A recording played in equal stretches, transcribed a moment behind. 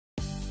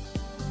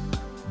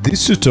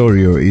This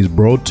tutorial is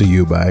brought to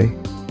you by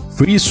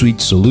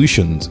FreeSWITCH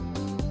Solutions.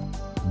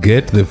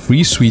 Get the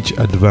FreeSWITCH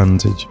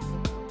advantage.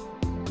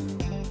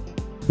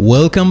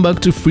 Welcome back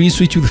to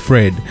FreeSWITCH with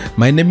Fred.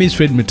 My name is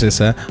Fred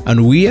Mutesa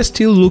and we are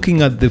still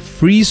looking at the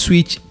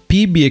FreeSWITCH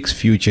PBX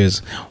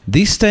futures.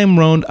 This time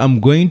round I'm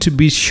going to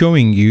be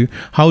showing you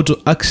how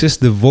to access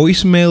the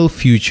voicemail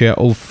feature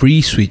of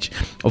FreeSWITCH.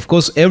 Of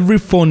course, every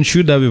phone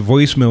should have a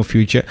voicemail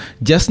feature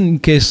just in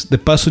case the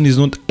person is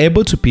not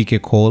able to pick a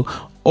call,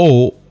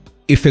 or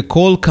if a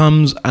call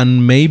comes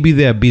and maybe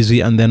they are busy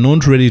and they're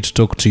not ready to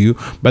talk to you,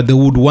 but they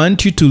would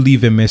want you to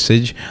leave a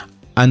message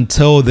and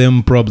tell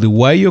them probably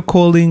why you're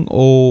calling,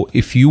 or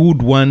if you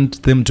would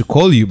want them to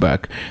call you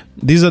back.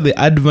 These are the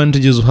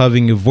advantages of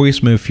having a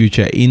voicemail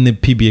feature in the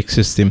PBX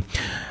system.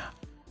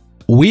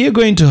 We are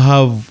going to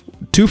have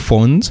two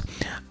phones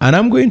and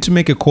I'm going to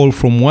make a call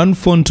from one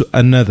phone to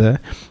another,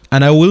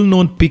 and I will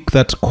not pick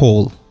that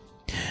call.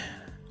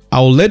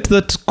 I'll let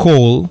that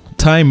call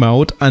time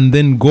out and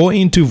then go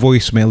into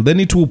voicemail. Then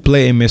it will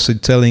play a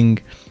message telling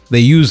the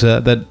user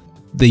that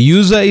the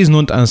user is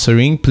not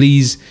answering.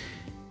 Please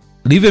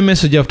leave a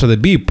message after the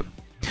beep.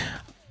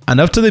 And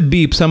after the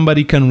beep,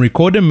 somebody can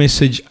record a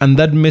message and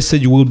that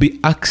message will be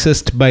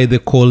accessed by the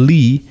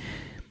callee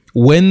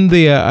when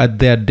they are at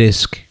their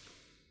desk.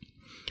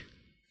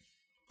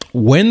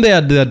 When they are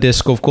at their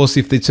desk, of course,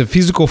 if it's a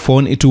physical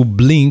phone, it will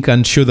blink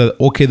and show that,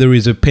 okay, there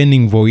is a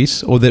pending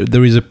voice, or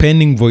there is a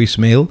pending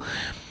voicemail.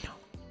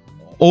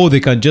 Or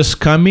they can just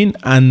come in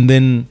and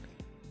then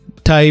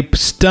type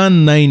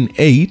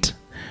 *98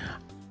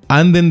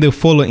 and then they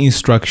follow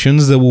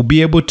instructions. They will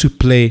be able to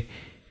play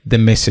the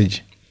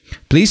message.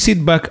 Please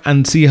sit back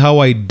and see how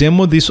I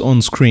demo this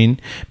on screen.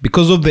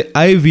 Because of the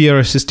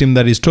IVR system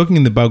that is talking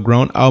in the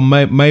background,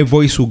 my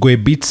voice will go a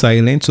bit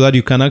silent so that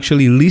you can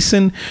actually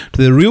listen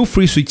to the real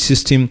FreeSWITCH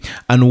system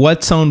and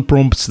what sound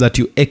prompts that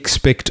you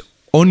expect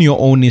on your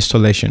own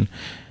installation.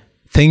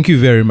 Thank you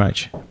very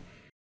much.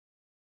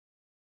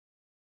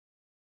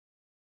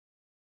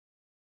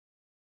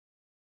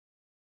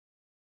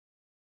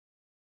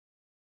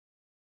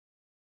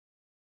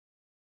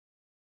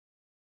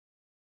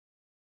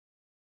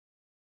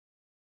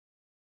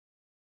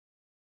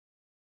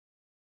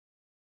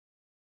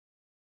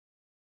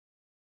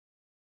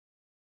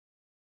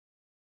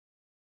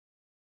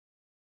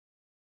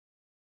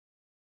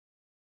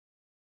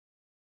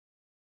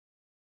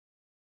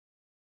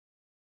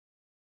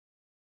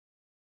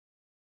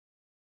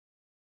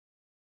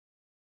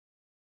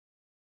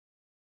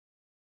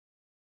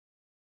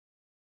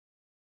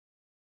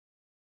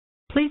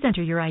 Please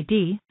enter your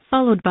ID,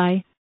 followed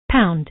by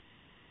pound.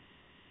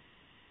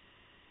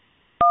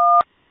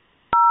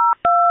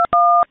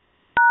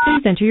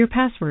 Please enter your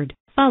password,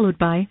 followed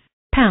by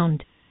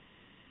pound.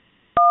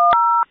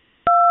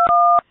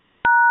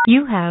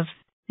 You have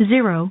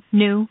 0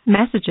 new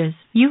messages.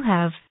 You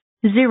have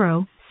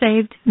 0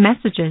 saved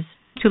messages.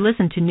 To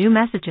listen to new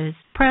messages,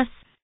 press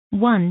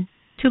 1.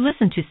 To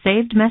listen to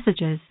saved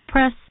messages,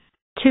 press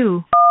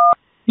 2.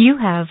 You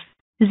have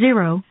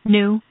 0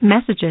 new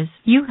messages.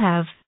 You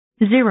have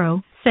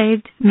 0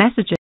 saved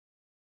messages.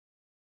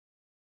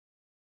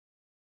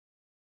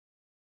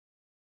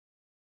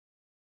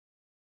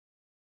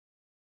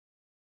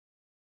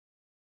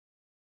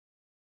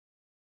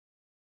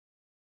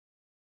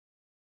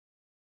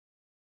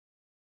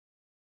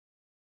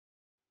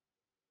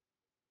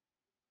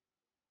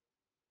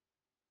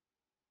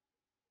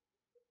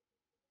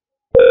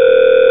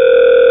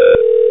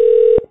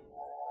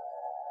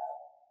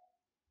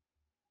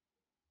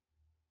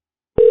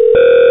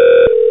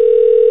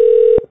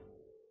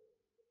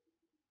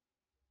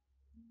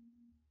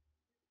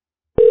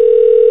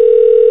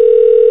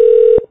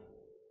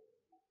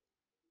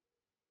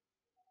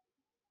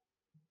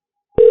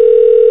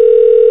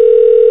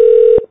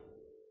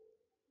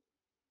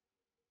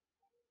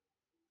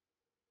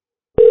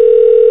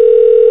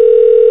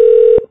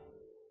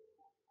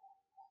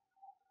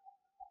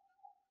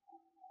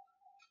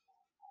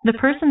 The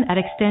person at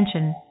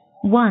extension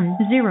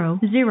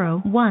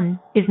 1001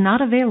 is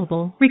not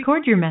available.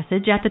 Record your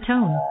message at the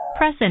tone.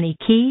 Press any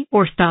key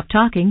or stop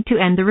talking to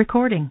end the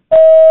recording.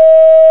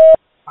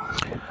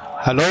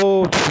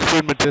 Hello, this is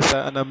Fred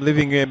Mutesa and I'm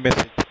leaving you a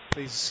message.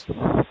 Please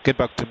get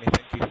back to me.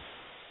 Thank you.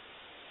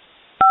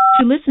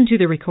 To listen to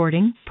the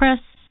recording, press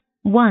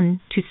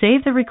 1. To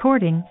save the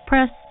recording,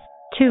 press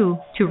 2.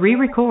 To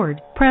re-record,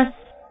 press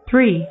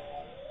 3.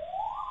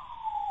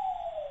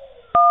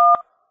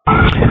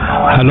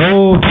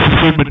 Hello, this is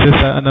Fred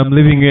Mutesa and I'm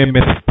leaving you a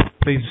message.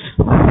 Please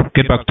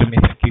get back to me.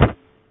 Thank you.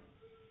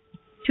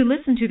 To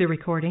listen to the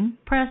recording,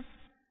 press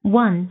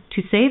 1.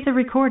 To save the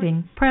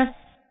recording, press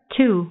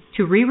 2.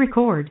 To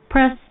re-record,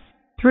 press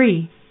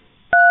 3.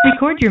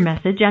 Record your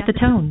message at the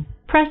tone.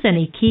 Press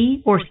any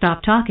key or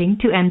stop talking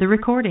to end the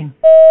recording.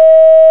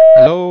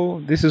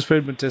 Hello, this is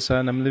Fred Mutesa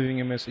and I'm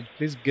leaving a message.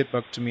 Please get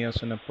back to me as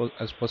soon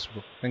as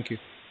possible. Thank you.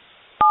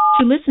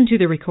 To listen to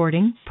the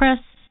recording, press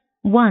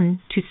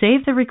 1. To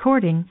save the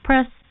recording,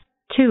 press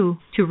 2.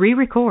 To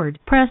re-record,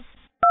 press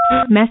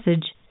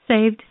message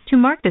saved. To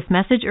mark this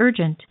message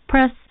urgent,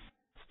 press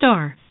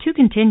star. To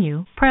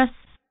continue, press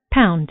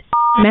pound.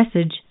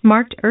 Message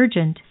marked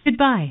urgent.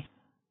 Goodbye.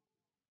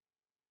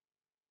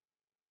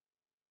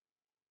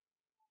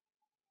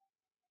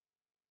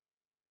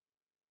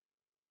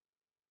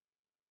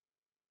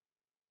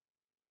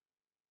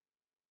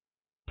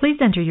 Please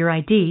enter your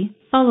ID,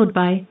 followed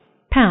by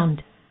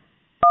pound.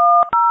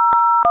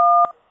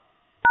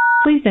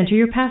 Please enter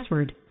your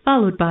password,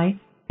 followed by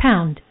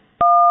pound.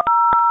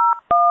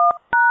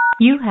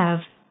 You have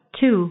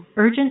 2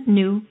 urgent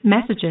new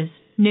messages.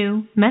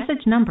 New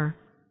message number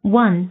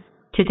 1.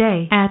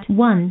 Today at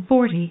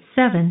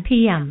 1:47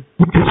 p.m.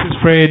 This is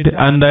Fred,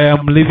 and I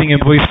am leaving a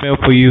voicemail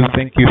for you.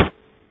 Thank you.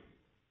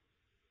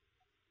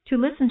 To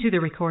listen to the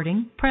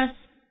recording, press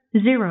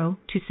 0.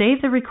 To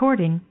save the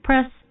recording,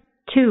 press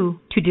 2.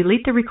 To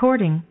delete the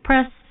recording,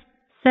 press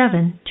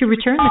 7. To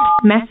return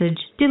the message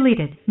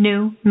deleted.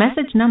 New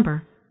message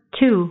number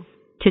 2.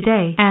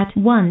 Today at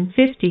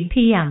 1:50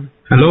 p.m.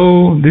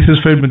 Hello, this is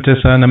Fred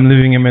Mutesa, and I'm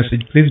leaving a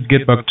message. Please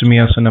get back to me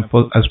as soon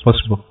as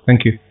possible.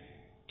 Thank you.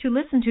 To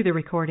listen to the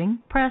recording,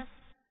 press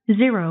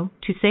 0.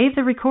 To save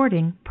the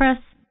recording, press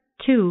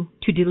 2.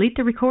 To delete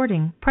the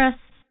recording, press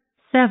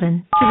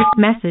 7. To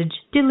message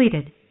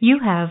deleted. You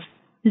have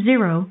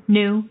 0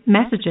 new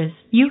messages.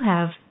 You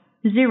have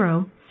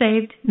 0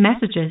 saved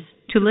messages.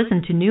 To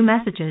listen to new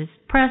messages,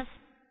 press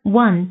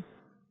 1.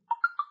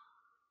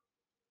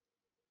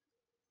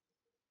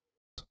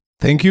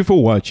 Thank you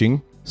for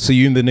watching. See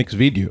you in the next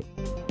video.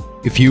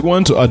 If you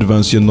want to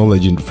advance your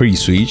knowledge in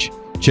FreeSWITCH,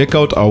 check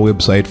out our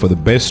website for the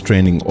best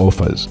training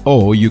offers,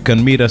 or you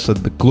can meet us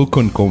at the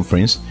ClueCon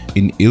conference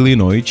in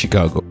Illinois,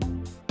 Chicago.